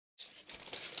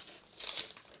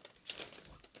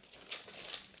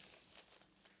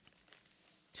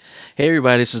Hey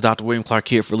everybody, this is Dr. William Clark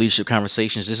here for Leadership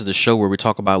Conversations. This is the show where we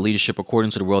talk about leadership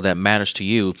according to the world that matters to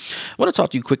you. I want to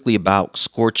talk to you quickly about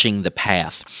scorching the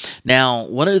path. Now,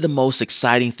 one of the most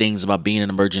exciting things about being an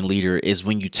emerging leader is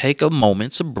when you take a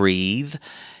moment to breathe,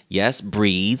 yes,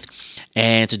 breathe,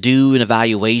 and to do an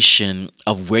evaluation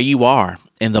of where you are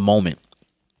in the moment.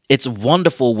 It's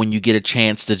wonderful when you get a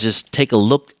chance to just take a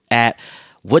look at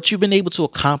what you've been able to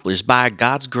accomplish by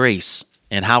God's grace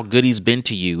and how good He's been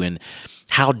to you and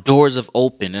how doors have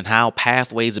opened and how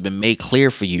pathways have been made clear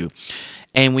for you.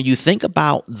 And when you think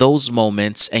about those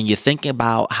moments and you think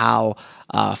about how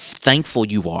thankful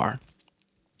you are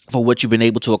for what you've been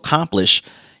able to accomplish,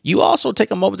 you also take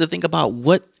a moment to think about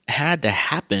what had to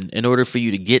happen in order for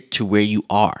you to get to where you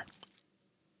are.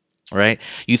 Right?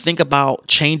 You think about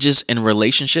changes in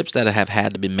relationships that have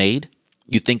had to be made.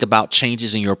 You think about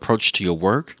changes in your approach to your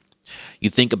work. You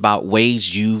think about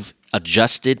ways you've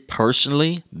adjusted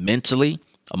personally, mentally,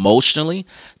 emotionally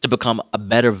to become a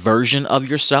better version of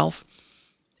yourself.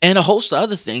 And a host of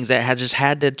other things that has just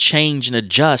had to change and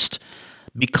adjust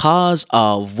because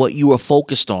of what you were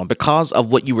focused on, because of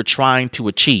what you were trying to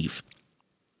achieve.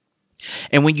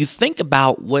 And when you think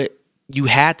about what you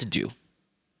had to do,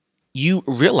 you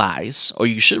realize, or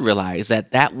you should realize,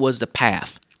 that that was the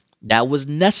path that was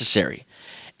necessary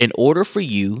in order for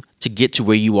you to get to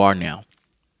where you are now.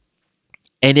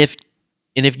 And if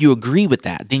you agree with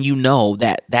that, then you know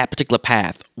that that particular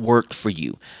path worked for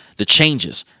you. The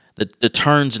changes, the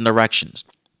turns and directions,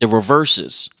 the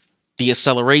reverses, the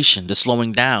acceleration, the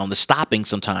slowing down, the stopping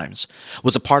sometimes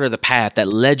was a part of the path that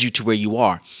led you to where you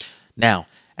are. Now,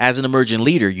 as an emerging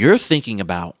leader, you're thinking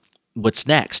about what's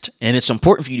next. And it's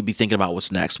important for you to be thinking about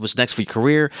what's next. What's next for your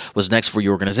career? What's next for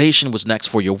your organization? What's next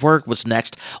for your work? What's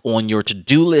next on your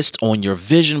to-do list, on your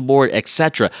vision board,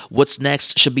 etc. What's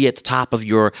next should be at the top of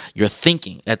your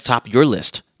thinking, at the top of your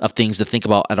list of things to think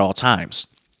about at all times.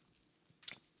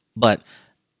 But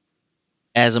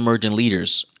as emerging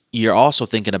leaders, you're also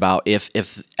thinking about if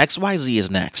XYZ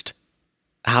is next,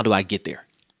 how do I get there?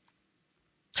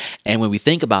 And when we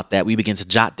think about that, we begin to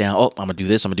jot down, oh, I'm going to do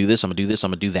this, I'm going to do this, I'm going to do this,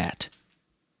 I'm going to do that.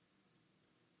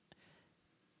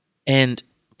 And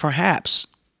perhaps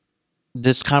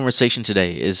this conversation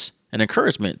today is an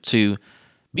encouragement to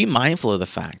be mindful of the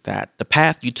fact that the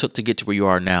path you took to get to where you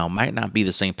are now might not be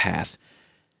the same path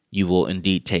you will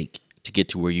indeed take to get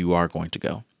to where you are going to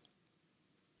go.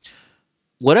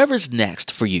 Whatever's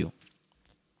next for you,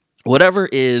 whatever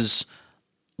is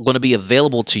going to be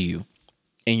available to you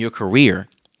in your career,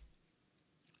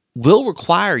 will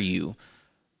require you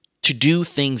to do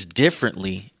things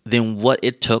differently than what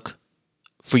it took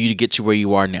for you to get to where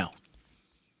you are now.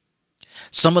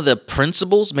 Some of the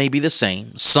principles may be the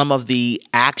same. Some of the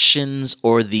actions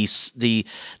or the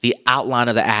outline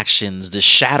of the actions, the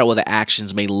shadow of the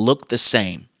actions may look the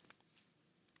same.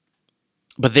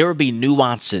 But there will be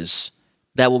nuances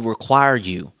that will require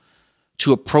you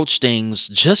to approach things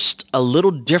just a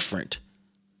little different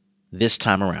this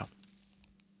time around.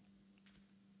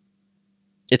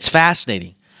 It's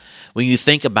fascinating when you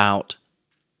think about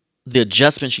the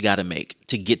adjustments you got to make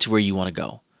to get to where you want to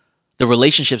go, the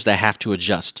relationships that have to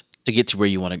adjust to get to where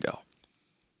you want to go,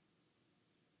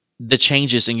 the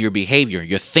changes in your behavior,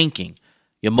 your thinking,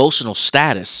 your emotional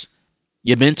status,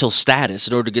 your mental status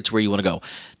in order to get to where you want to go.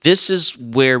 This is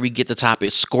where we get the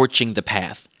topic scorching the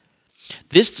path.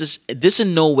 This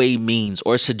in no way means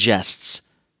or suggests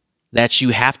that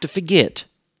you have to forget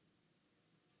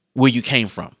where you came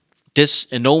from. This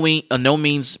in no way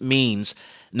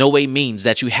means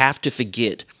that you have to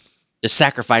forget the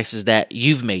sacrifices that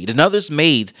you've made and others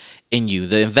made in you,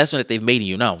 the investment that they've made in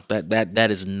you. No,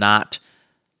 that is not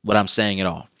what I'm saying at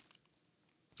all.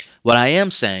 What I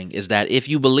am saying is that if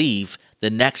you believe the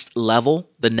next level,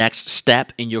 the next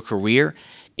step in your career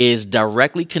is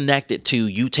directly connected to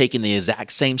you taking the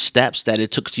exact same steps that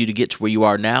it took you to get to where you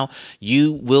are now,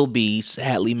 you will be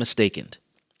sadly mistaken.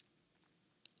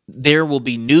 There will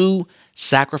be new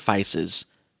sacrifices,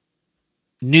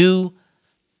 new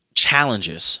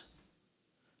challenges,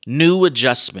 new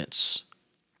adjustments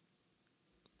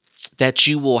that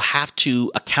you will have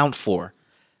to account for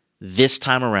this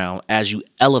time around as you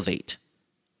elevate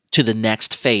to the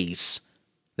next phase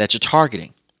that you're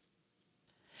targeting.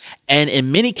 And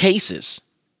in many cases,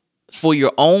 for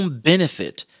your own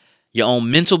benefit, your own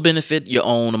mental benefit, your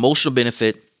own emotional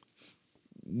benefit,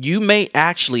 you may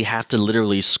actually have to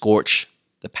literally scorch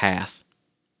the path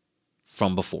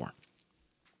from before.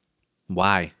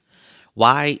 Why?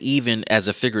 Why even as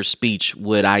a figure of speech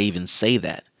would I even say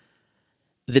that?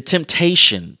 The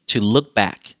temptation to look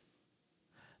back,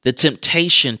 the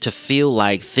temptation to feel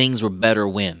like things were better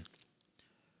when,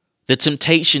 The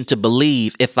temptation to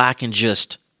believe if I can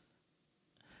just,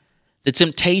 the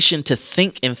temptation to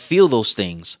think and feel those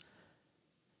things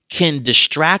can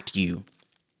distract you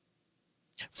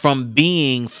from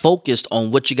being focused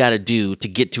on what you got to do to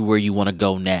get to where you want to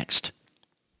go next.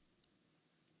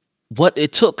 What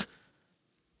it took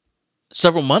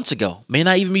several months ago may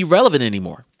not even be relevant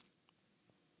anymore.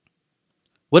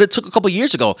 What it took a couple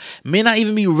years ago may not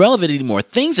even be relevant anymore.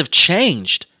 Things have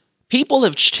changed. People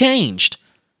have changed.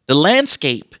 The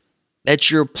landscape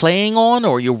that you're playing on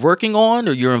or you're working on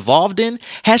or you're involved in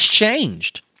has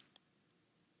changed.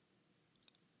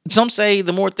 Some say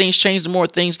the more things change, the more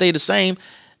things stay the same.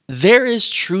 There is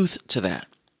truth to that.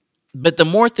 But the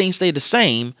more things stay the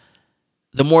same,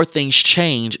 the more things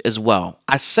change as well.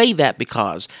 I say that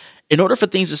because in order for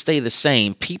things to stay the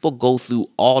same, people go through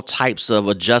all types of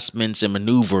adjustments and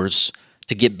maneuvers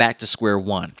to get back to square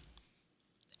one.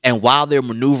 And while they're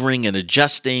maneuvering and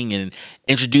adjusting and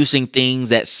introducing things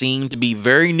that seem to be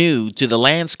very new to the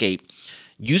landscape,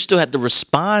 you still have to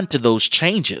respond to those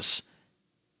changes.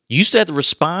 You still have to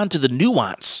respond to the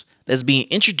nuance that's being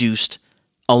introduced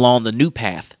along the new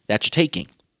path that you're taking.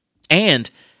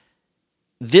 And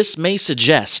this may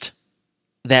suggest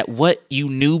that what you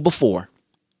knew before,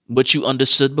 what you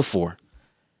understood before,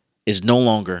 is no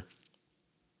longer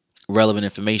relevant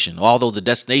information. Although the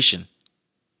destination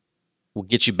will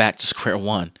get you back to square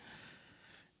one,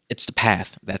 it's the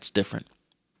path that's different.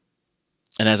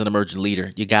 And as an emerging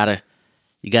leader, you gotta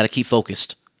keep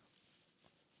focused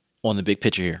on the big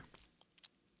picture here.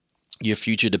 Your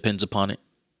future depends upon it.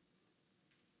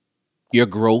 Your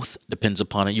growth depends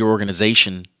upon it. Your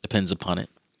organization depends upon it.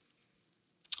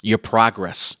 Your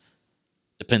progress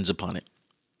depends upon it.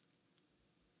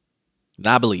 And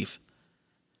I believe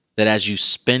that as you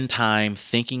spend time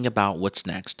thinking about what's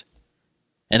next,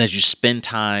 and as you spend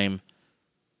time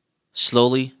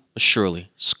slowly but surely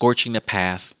scorching the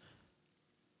path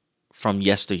from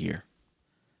yesteryear,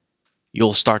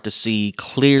 you'll start to see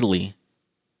clearly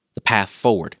the path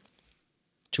forward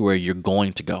to where you're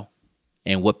going to go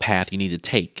and what path you need to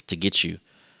take to get you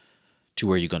to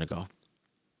where you're going to go.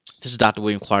 This is Dr.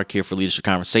 William Clark here for Leadership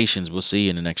Conversations. We'll see you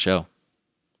in the next show.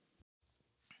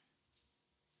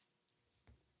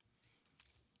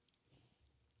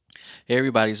 Hey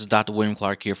everybody, this is Dr. William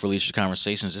Clark here for Leadership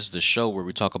Conversations. This is the show where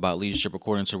we talk about leadership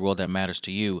according to the world that matters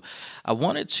to you. I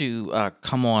wanted to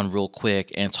come on real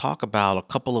quick and talk about a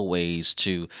couple of ways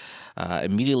to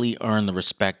immediately earn the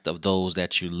respect of those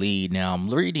that you lead. Now,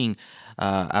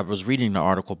 I was reading an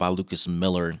article by Lucas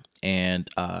Miller, and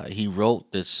he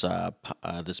wrote this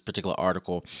particular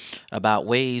article about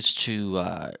ways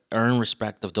to earn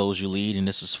respect of those you lead, and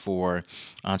this is for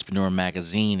Entrepreneur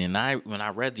Magazine. And when I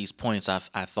read these points, I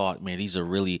thought, man, these are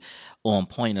really on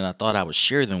point, and I thought I would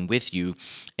share them with you.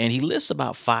 And he lists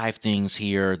about 5 things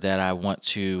here that I want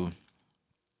to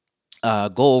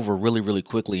go over really, really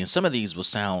quickly. And some of these will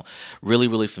sound really,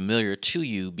 really familiar to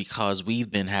you because we've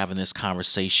been having this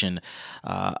conversation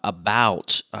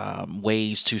about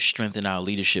ways to strengthen our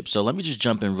leadership. So let me just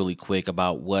jump in really quick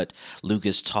about what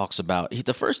Lucas talks about.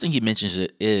 The first thing he mentions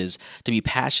is to be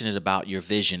passionate about your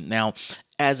vision. Now,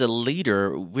 as a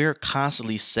leader, we're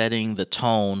constantly setting the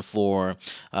tone for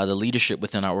the leadership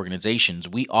within our organizations.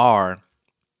 We are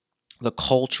the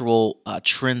cultural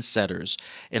trendsetters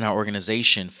in our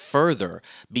organization. Further,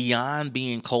 beyond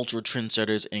being cultural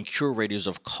trendsetters and curators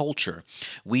of culture,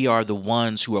 we are the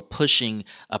ones who are pushing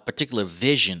a particular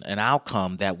vision, an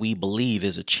outcome that we believe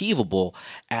is achievable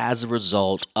as a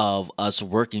result of us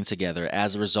working together,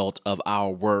 as a result of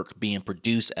our work being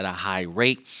produced at a high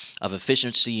rate of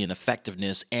efficiency and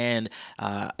effectiveness, and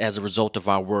as a result of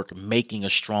our work making a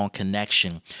strong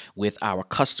connection with our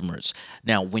customers.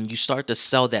 Now, when you start to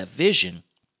sell that vision,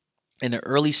 in the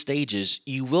early stages,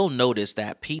 you will notice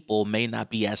that people may not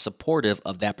be as supportive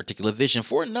of that particular vision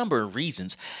for a number of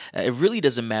reasons. It really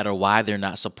doesn't matter why they're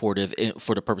not supportive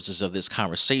for the purposes of this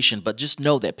conversation, but just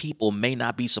know that people may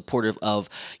not be supportive of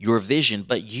your vision,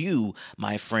 but you,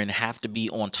 my friend, have to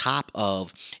be on top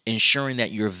of ensuring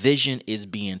that your vision is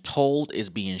being told,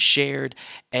 is being shared,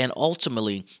 and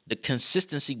ultimately the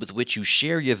consistency with which you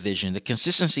share your vision, the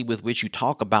consistency with which you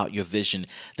talk about your vision,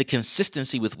 the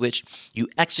consistency with which you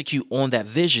execute on that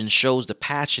vision shows the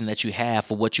passion that you have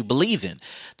for what you believe in.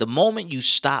 The moment you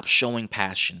stop showing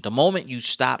passion, the moment you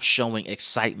stop showing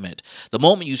excitement, the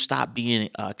moment you stop being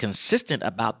consistent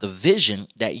about the vision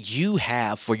that you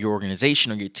have for your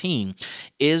organization or your team,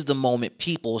 is the moment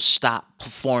people stop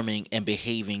performing and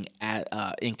behaving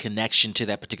in connection to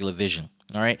that particular vision.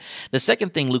 All right. The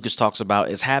second thing Lucas talks about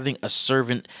is having a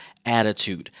servant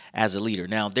attitude as a leader.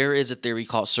 Now, there is a theory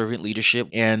called servant leadership,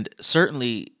 and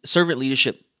certainly servant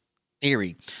leadership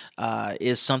theory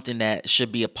is something that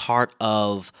should be a part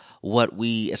of what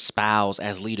we espouse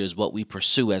as leaders, what we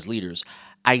pursue as leaders.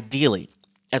 Ideally,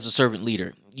 as a servant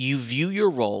leader, you view your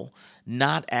role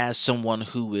not as someone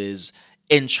who is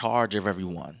in charge of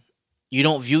everyone. You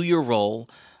don't view your role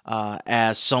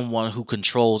as someone who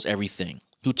controls everything,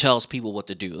 who tells people what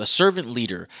to do. A servant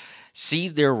leader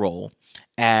sees their role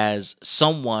as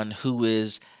someone who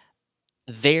is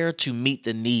there to meet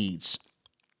the needs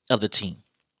of the team.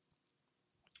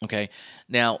 Okay.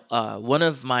 Now, one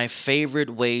of my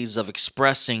favorite ways of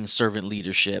expressing servant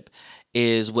leadership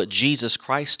is what Jesus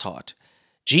Christ taught.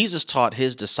 Jesus taught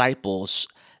his disciples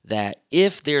that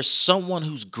if there's someone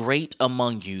who's great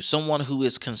among you, someone who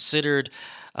is considered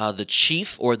the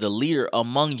chief or the leader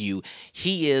among you,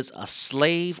 he is a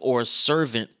slave or a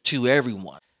servant to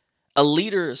everyone. A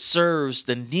leader serves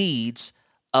the needs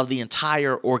of the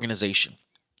entire organization.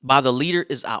 While the leader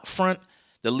is out front,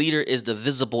 the leader is the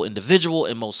visible individual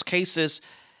in most cases.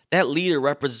 That leader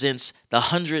represents the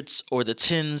hundreds or the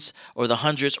tens or the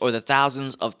hundreds or the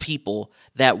thousands of people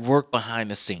that work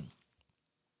behind the scene.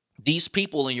 These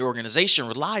people in your organization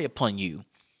rely upon you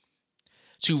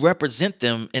to represent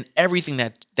them in everything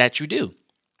that you do.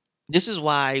 This is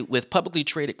why with publicly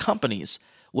traded companies,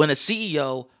 when a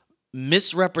CEO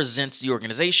misrepresents the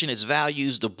organization, its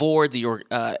values, the board,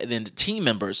 then the team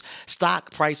members,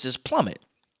 stock prices plummet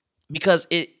because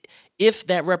if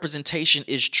that representation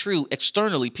is true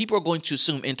externally, people are going to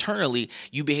assume internally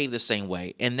you behave the same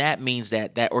way, and that means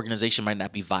that that organization might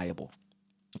not be viable.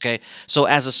 Okay, so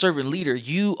as a servant leader,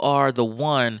 you are the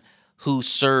one who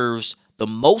serves the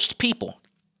most people,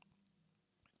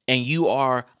 and you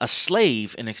are a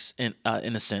slave in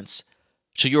a sense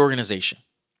to your organization.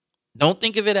 Don't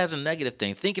think of it as a negative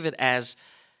thing. Think of it as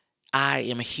I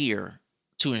am here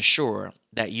to ensure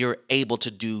that you're able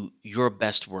to do your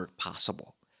best work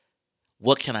possible.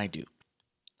 What can I do?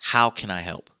 How can I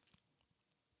help?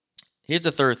 Here's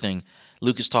the third thing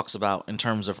Lucas talks about in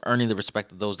terms of earning the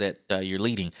respect of those that you're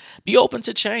leading. Be open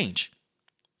to change.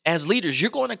 As leaders,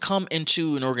 you're going to come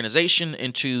into an organization,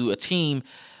 into a team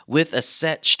with a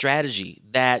set strategy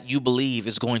that you believe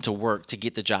is going to work to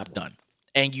get the job done.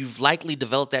 And you've likely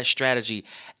developed that strategy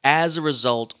as a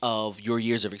result of your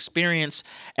years of experience,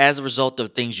 as a result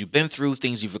of things you've been through,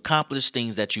 things you've accomplished,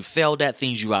 things that you failed at,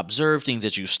 things you observed, things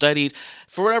that you studied.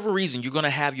 For whatever reason, you're going to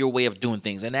have your way of doing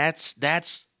things. And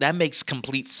that makes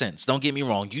complete sense. Don't get me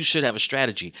wrong. You should have a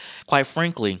strategy. Quite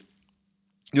frankly,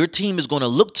 your team is going to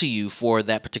look to you for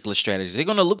that particular strategy. They're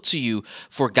going to look to you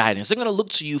for guidance. They're going to look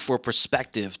to you for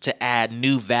perspective to add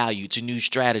new value to new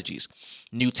strategies,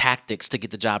 new tactics to get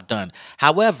the job done.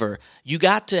 However, you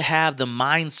got to have the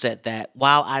mindset that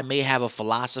while I may have a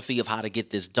philosophy of how to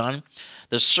get this done,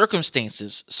 the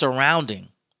circumstances surrounding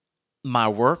my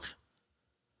work,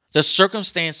 the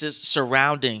circumstances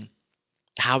surrounding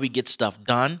how we get stuff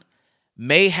done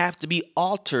may have to be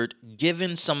altered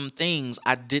given some things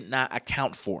I did not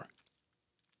account for.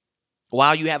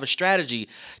 While you have a strategy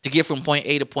to get from point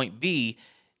A to point B,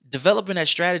 developing that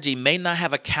strategy may not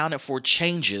have accounted for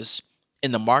changes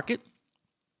in the market,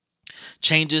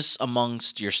 changes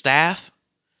amongst your staff,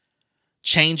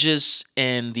 changes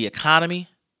in the economy,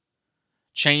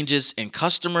 changes in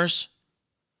customers,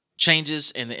 changes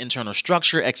in the internal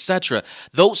structure, etc.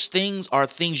 Those things are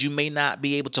things you may not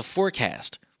be able to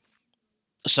forecast.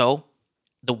 So,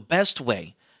 the best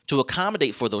way to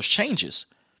accommodate for those changes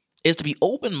is to be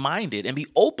open-minded and be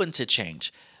open to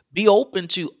change. Be open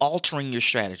to altering your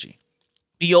strategy.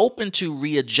 Be open to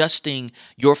readjusting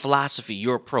your philosophy,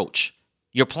 your approach,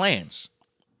 your plans.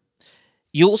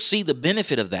 You'll see the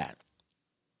benefit of that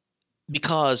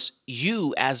because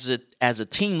you as a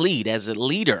team lead, as a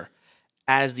leader,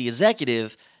 as the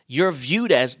executive, you're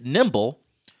viewed as nimble.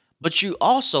 But you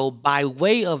also, by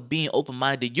way of being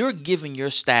open-minded, you're giving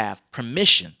your staff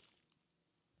permission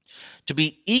to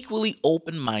be equally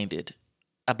open-minded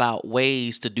about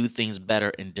ways to do things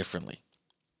better and differently.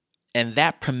 And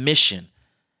that permission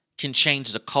can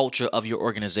change the culture of your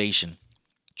organization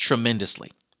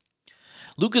tremendously.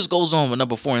 Lucas goes on with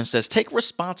number 4 and says, take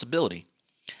responsibility.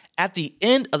 At the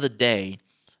end of the day,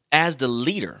 as the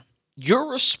leader,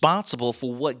 you're responsible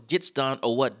for what gets done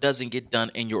or what doesn't get done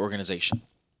in your organization.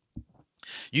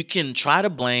 You can try to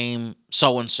blame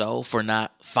so-and-so for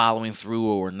not following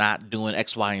through or not doing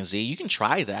X, Y, and Z. You can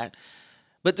try that.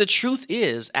 But the truth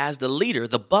is, as the leader,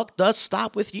 the buck does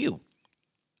stop with you.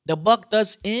 The buck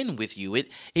does end with you. It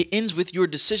ends with your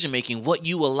decision-making, what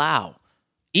you allow.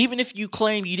 Even if you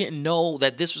claim you didn't know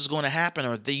that this was going to happen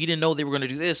or that you didn't know they were going to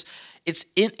do this,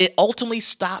 it ultimately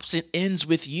stops and ends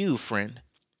with you, friend.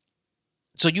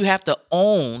 So you have to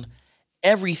own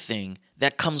everything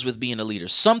that comes with being a leader.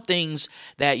 Some things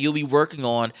that you'll be working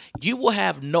on, you will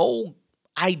have no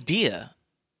idea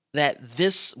that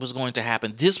this was going to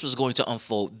happen. This was going to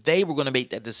unfold. They were going to make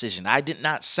that decision. I did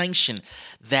not sanction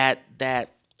that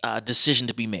decision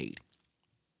to be made.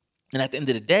 And at the end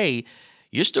of the day,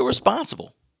 you're still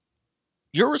responsible.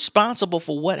 You're responsible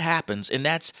for what happens, and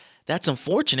that's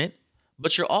unfortunate.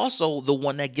 But you're also the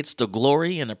one that gets the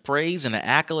glory and the praise and the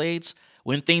accolades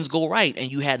when things go right,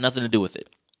 and you had nothing to do with it.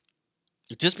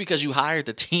 Just because you hired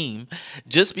the team,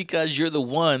 just because you're the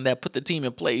one that put the team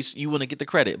in place, you want to get the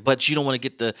credit, but you don't want to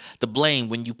get the blame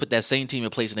when you put that same team in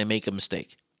place and they make a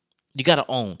mistake. You got to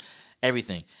own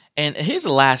everything. And here's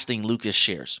the last thing Lucas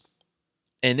shares,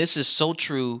 and this is so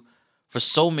true for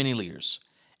so many leaders,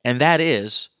 and that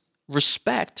is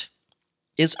respect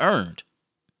is earned.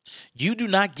 You do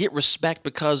not get respect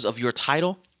because of your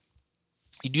title.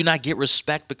 You do not get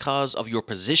respect because of your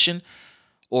position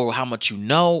or how much you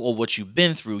know or what you've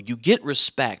been through. You get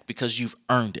respect because you've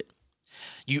earned it.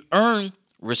 You earn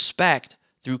respect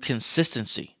through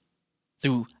consistency,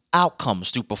 through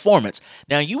outcomes, through performance.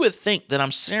 Now, you would think that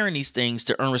I'm sharing these things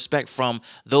to earn respect from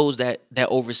those that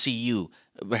oversee you.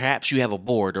 Perhaps you have a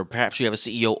board or perhaps you have a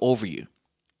CEO over you.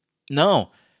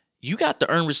 No, you got to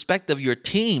earn respect of your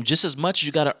team just as much as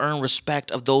you got to earn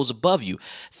respect of those above you.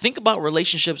 Think about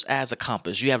relationships as a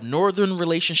compass. You have northern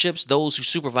relationships, those who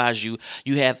supervise you.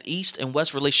 You have east and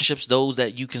west relationships, those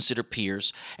that you consider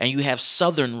peers. And you have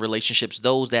southern relationships,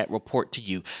 those that report to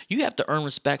you. You have to earn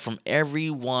respect from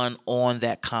everyone on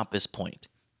that compass point,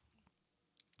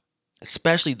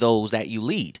 especially those that you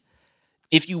lead.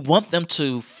 If you want them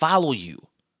to follow you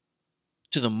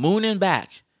to the moon and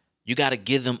back, you got to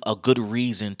give them a good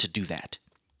reason to do that.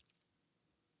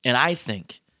 And I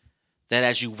think that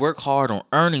as you work hard on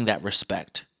earning that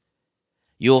respect,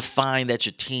 you'll find that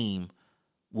your team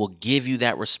will give you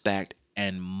that respect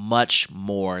and much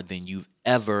more than you've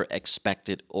ever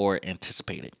expected or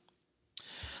anticipated.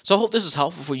 So I hope this is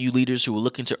helpful for you leaders who are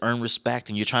looking to earn respect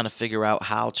and you're trying to figure out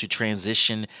how to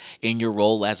transition in your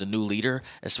role as a new leader,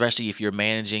 especially if you're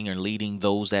managing and leading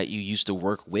those that you used to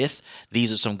work with.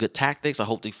 These are some good tactics. I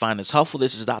hope you find this helpful.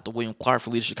 This is Dr. William Clark for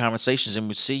Leadership Conversations, and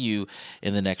we'll see you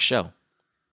in the next show.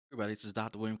 Everybody, this is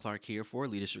Dr. William Clark here for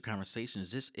Leadership Conversations.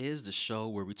 This is the show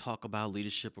where we talk about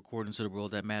leadership according to the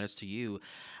world that matters to you.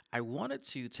 I wanted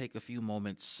to take a few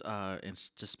moments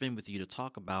to spend with you to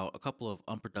talk about a couple of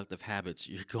unproductive habits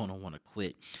you're going to want to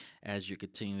quit as you're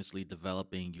continuously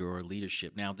developing your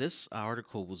leadership. Now, this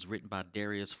article was written by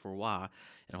Darius Forwa,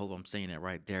 and I hope I'm saying that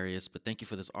right, Darius, but thank you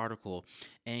for this article.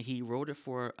 And he wrote it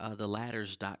for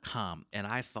theladders.com, and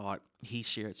I thought he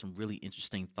shared some really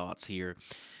interesting thoughts here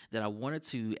that I wanted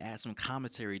to add some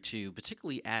commentary to,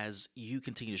 particularly as you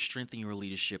continue to strengthen your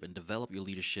leadership and develop your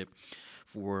leadership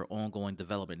for ongoing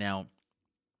development. Now,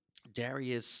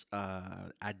 Darius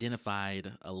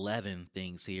identified 11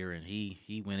 things here, and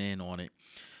he went in on it.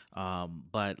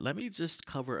 But let me just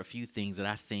cover a few things that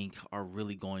I think are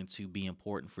really going to be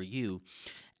important for you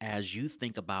as you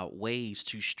think about ways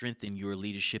to strengthen your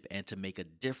leadership and to make a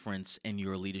difference in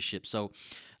your leadership. So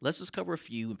let's just cover a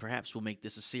few, and perhaps we'll make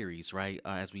this a series, right?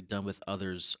 As we've done with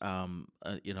others,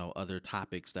 other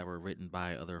topics that were written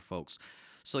by other folks.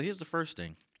 So here's the first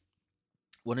thing.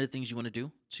 One of the things you want to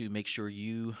do to make sure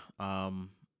you want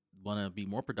to be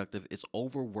more productive is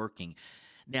overworking.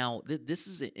 Now, this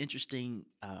is an interesting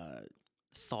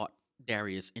thought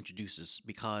Darius introduces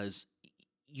because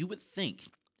you would think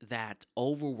that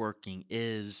overworking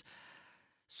is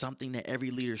something that every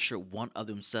leader should want of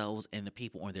themselves and the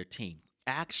people on their team.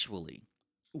 Actually,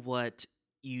 what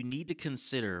you need to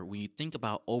consider when you think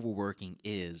about overworking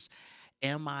is,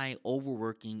 am I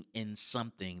overworking in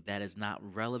something that is not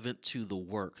relevant to the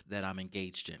work that I'm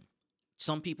engaged in?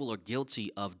 Some people are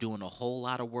guilty of doing a whole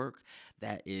lot of work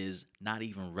that is not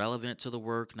even relevant to the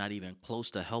work, not even close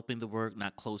to helping the work,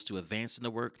 not close to advancing the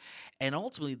work. And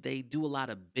ultimately, they do a lot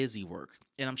of busy work.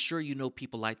 And I'm sure you know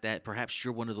people like that. Perhaps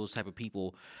you're one of those type of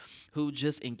people who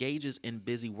just engages in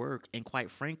busy work. And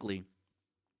quite frankly,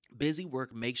 busy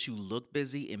work makes you look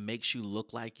busy. It makes you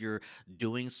look like you're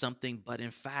doing something, but in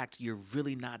fact, you're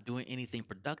really not doing anything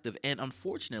productive. And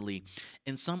unfortunately,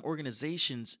 in some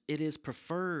organizations, it is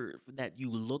preferred that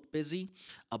you look busy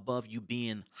above you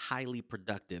being highly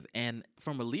productive. And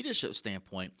from a leadership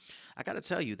standpoint, I got to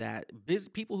tell you that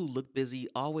people who look busy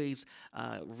always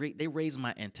they raise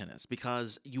my antennas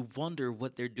because you wonder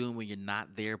what they're doing when you're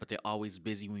not there, but they're always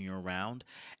busy when you're around.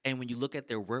 And when you look at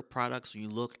their work products, when you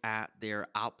look at their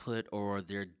output or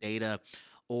their data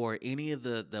or any of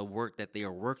the work that they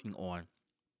are working on,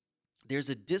 there's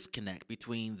a disconnect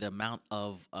between the amount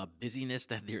of busyness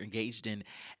that they're engaged in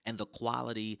and the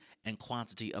quality and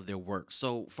quantity of their work.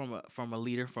 So from a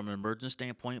leader, from an emergent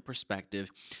standpoint perspective,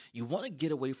 you want to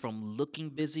get away from looking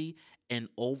busy and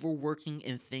overworking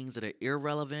in things that are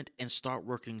irrelevant and start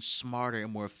working smarter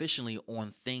and more efficiently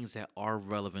on things that are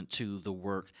relevant to the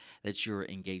work that you're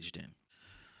engaged in.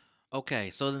 Okay,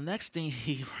 so the next thing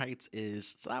he writes is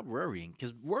stop worrying,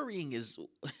 because worrying is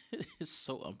is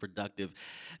so unproductive.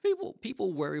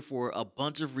 People worry for a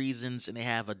bunch of reasons, and they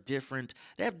have different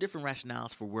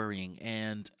rationales for worrying,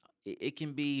 and it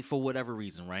can be for whatever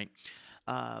reason, right?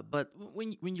 But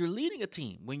when you're leading a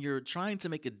team, when you're trying to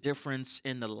make a difference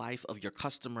in the life of your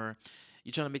customer,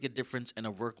 you're trying to make a difference in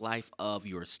the work life of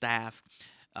your staff.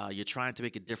 You're trying to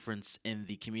make a difference in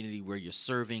the community where you're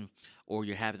serving or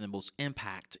you're having the most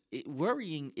impact.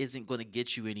 Worrying isn't going to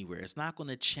get you anywhere. It's not going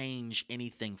to change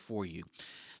anything for you.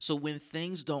 So when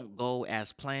things don't go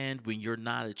as planned, when you're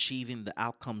not achieving the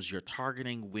outcomes you're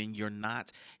targeting, when you're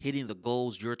not hitting the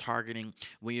goals you're targeting,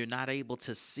 when you're not able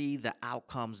to see the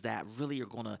outcomes that really are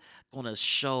going to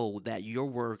show that your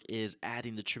work is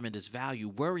adding the tremendous value,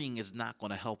 worrying is not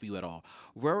going to help you at all.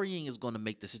 Worrying is going to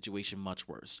make the situation much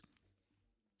worse.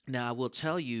 Now, I will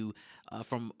tell you,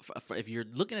 if you're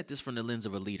looking at this from the lens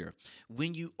of a leader,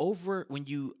 when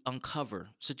you uncover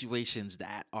situations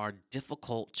that are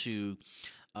difficult to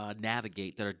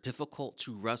navigate, that are difficult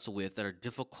to wrestle with, that are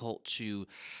difficult to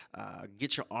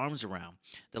get your arms around,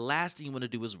 the last thing you want to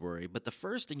do is worry. But the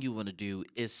first thing you want to do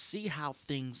is see how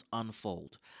things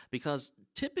unfold, because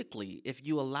typically, if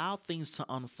you allow things to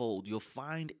unfold, you'll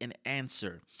find an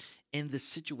answer in the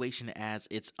situation as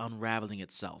it's unraveling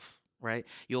itself, right?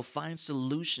 You'll find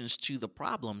solutions to the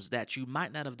problems that you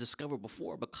might not have discovered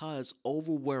before, because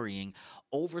over worrying,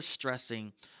 over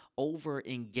stressing, over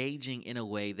engaging in a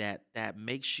way that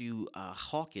makes you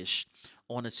hawkish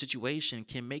on a situation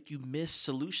can make you miss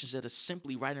solutions that are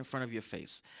simply right in front of your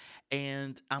face.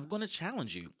 And I'm going to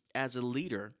challenge you as a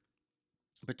leader,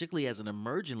 particularly as an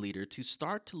emerging leader, to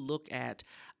start to look at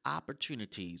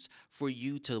opportunities for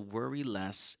you to worry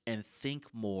less and think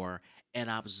more and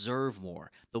observe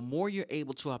more. The more you're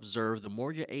able to observe, the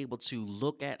more you're able to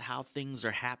look at how things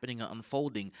are happening and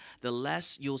unfolding, the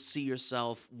less you'll see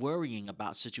yourself worrying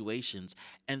about situations,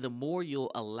 and the more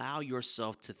you'll allow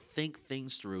yourself to think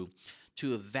things through,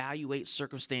 to evaluate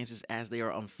circumstances as they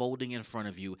are unfolding in front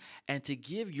of you, and to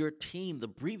give your team the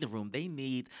breathing room they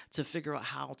need to figure out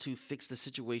how to fix the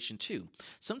situation too.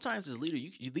 Sometimes as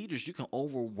leaders, you can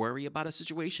over worry about a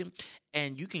situation,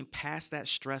 and you can pass that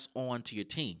stress on to your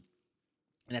team.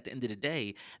 And at the end of the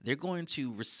day, they're going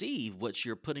to receive what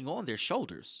you're putting on their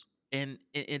shoulders. And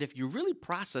if you're really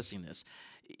processing this,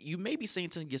 you may be saying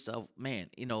to yourself, man,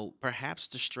 perhaps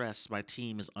the stress my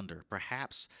team is under,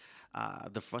 perhaps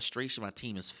the frustration my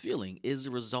team is feeling is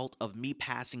a result of me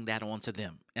passing that on to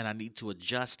them. And I need to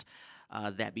adjust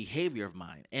that behavior of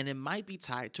mine. And it might be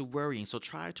tied to worrying. So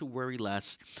try to worry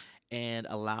less and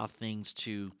allow things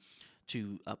to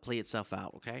play itself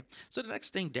out. Okay. So the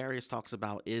next thing Darius talks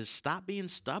about is stop being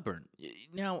stubborn.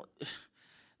 Now,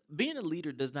 being a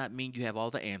leader does not mean you have all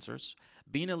the answers.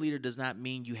 Being a leader does not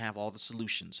mean you have all the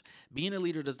solutions. Being a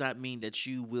leader does not mean that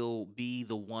you will be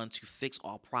the one to fix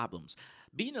all problems.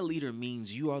 Being a leader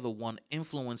means you are the one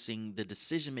influencing the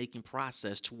decision-making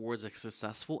process towards a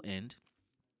successful end,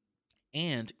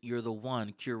 and you're the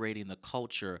one curating the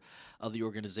culture of the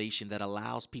organization that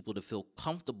allows people to feel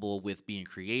comfortable with being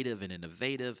creative and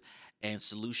innovative and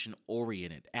solution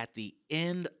oriented. At the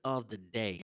end of the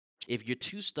day, if you're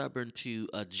too stubborn to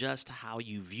adjust how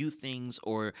you view things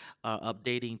or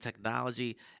updating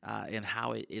technology and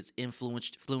how it is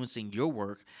influencing your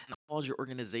work, cause your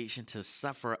organization to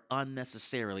suffer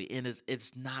unnecessarily, and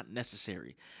it's not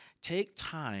necessary. Take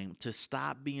time to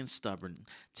stop being stubborn.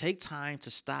 Take time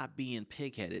to stop being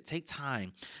pigheaded. Take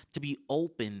time to be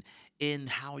open in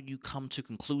how you come to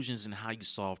conclusions and how you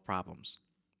solve problems.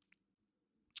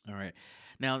 All right.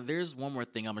 Now, there's one more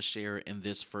thing I'm going to share in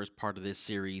this first part of this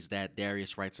series that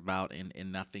Darius writes about,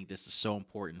 and I think this is so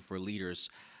important for leaders.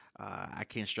 I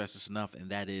can't stress this enough,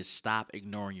 and that is stop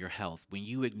ignoring your health. When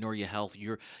you ignore your health,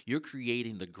 you're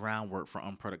creating the groundwork for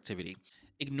unproductivity.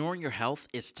 Ignoring your health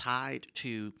is tied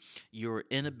to your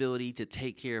inability to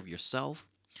take care of yourself,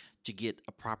 to get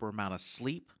a proper amount of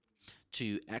sleep,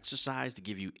 to exercise to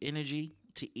give you energy,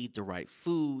 to eat the right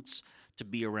foods, to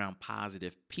be around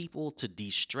positive people, to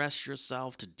de-stress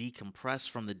yourself, to decompress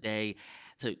from the day,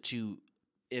 to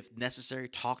if necessary,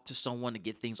 talk to someone to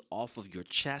get things off of your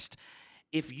chest.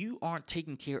 If you aren't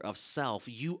taking care of self,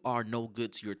 you are no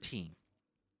good to your team.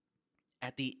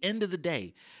 At the end of the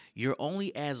day, you're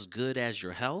only as good as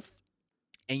your health,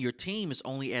 and your team is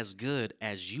only as good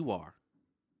as you are.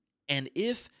 And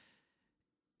if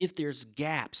there's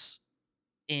gaps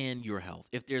in your health,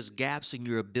 if there's gaps in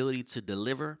your ability to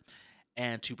deliver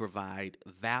and to provide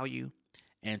value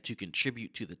and to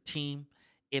contribute to the team,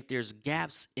 if there's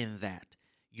gaps in that,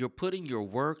 you're putting your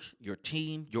work, your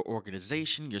team, your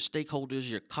organization, your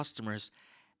stakeholders, your customers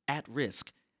at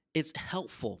risk. It's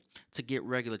helpful to get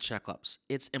regular checkups.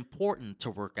 It's important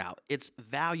to work out. It's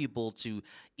valuable to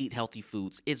eat healthy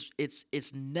foods.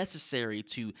 It's necessary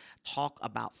to talk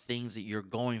about things that you're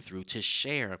going through, to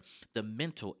share the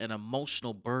mental and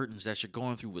emotional burdens that you're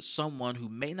going through with someone who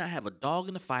may not have a dog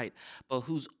in the fight, but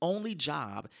whose only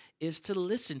job is to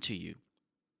listen to you,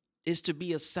 is to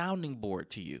be a sounding board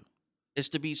to you, is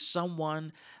to be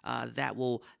someone that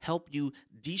will help you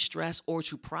de-stress or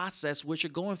to process what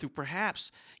you're going through.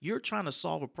 Perhaps you're trying to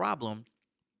solve a problem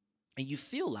and you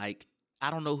feel like, I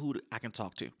don't know who I can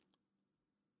talk to,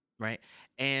 right?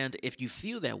 And if you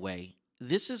feel that way,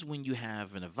 this is when you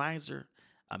have an advisor,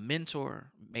 a mentor,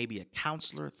 maybe a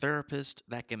counselor, therapist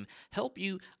that can help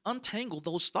you untangle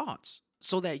those thoughts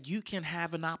so that you can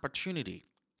have an opportunity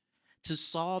to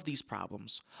solve these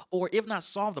problems, or if not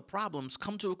solve the problems,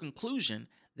 come to a conclusion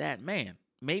that, man,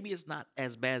 maybe it's not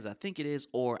as bad as I think it is,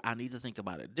 or I need to think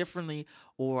about it differently,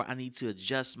 or I need to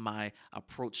adjust my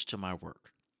approach to my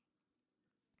work.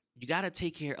 You got to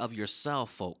take care of yourself,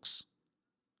 folks.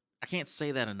 I can't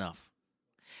say that enough.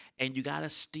 And you got to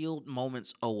steal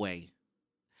moments away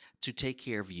to take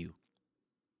care of you.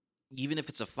 Even if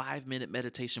it's a 5-minute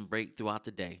meditation break throughout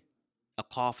the day, a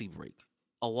coffee break,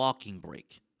 a walking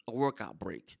break, a workout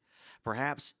break.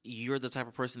 Perhaps you're the type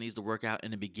of person that needs to work out in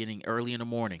the beginning early in the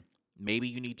morning. Maybe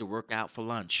you need to work out for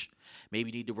lunch. Maybe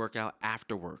you need to work out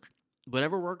after work.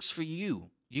 Whatever works for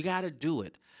you, you got to do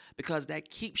it because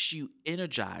that keeps you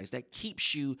energized. That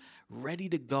keeps you ready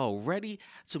to go, ready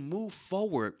to move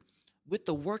forward with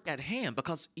the work at hand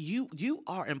because you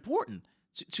are important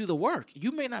to the work.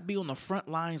 You may not be on the front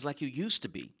lines like you used to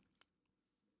be,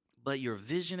 but your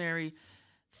visionary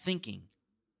thinking,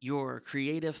 your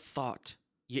creative thought,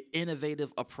 your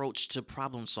innovative approach to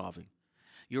problem solving,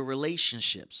 your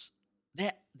relationships,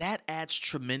 that adds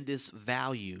tremendous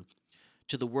value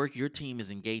to the work your team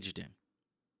is engaged in.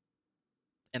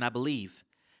 And I believe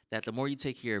that the more you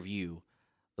take care of you,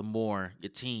 the more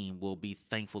your team will be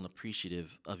thankful and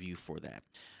appreciative of you for that.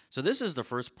 So this is the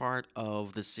first part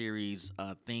of the series,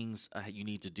 things you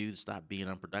need to do to stop being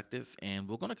unproductive. And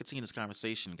we're going to continue this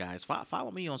conversation, guys. Follow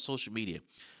me on social media.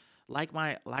 Like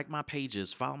my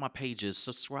pages, follow my pages,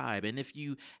 subscribe. And if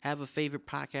you have a favorite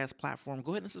podcast platform,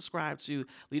 go ahead and subscribe to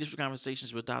Leadership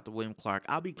Conversations with Dr. William Clark.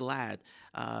 I'll be glad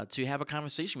to have a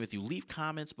conversation with you. Leave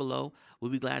comments below.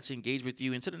 We'll be glad to engage with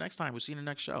you. Until the next time, we'll see you in the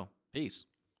next show. Peace.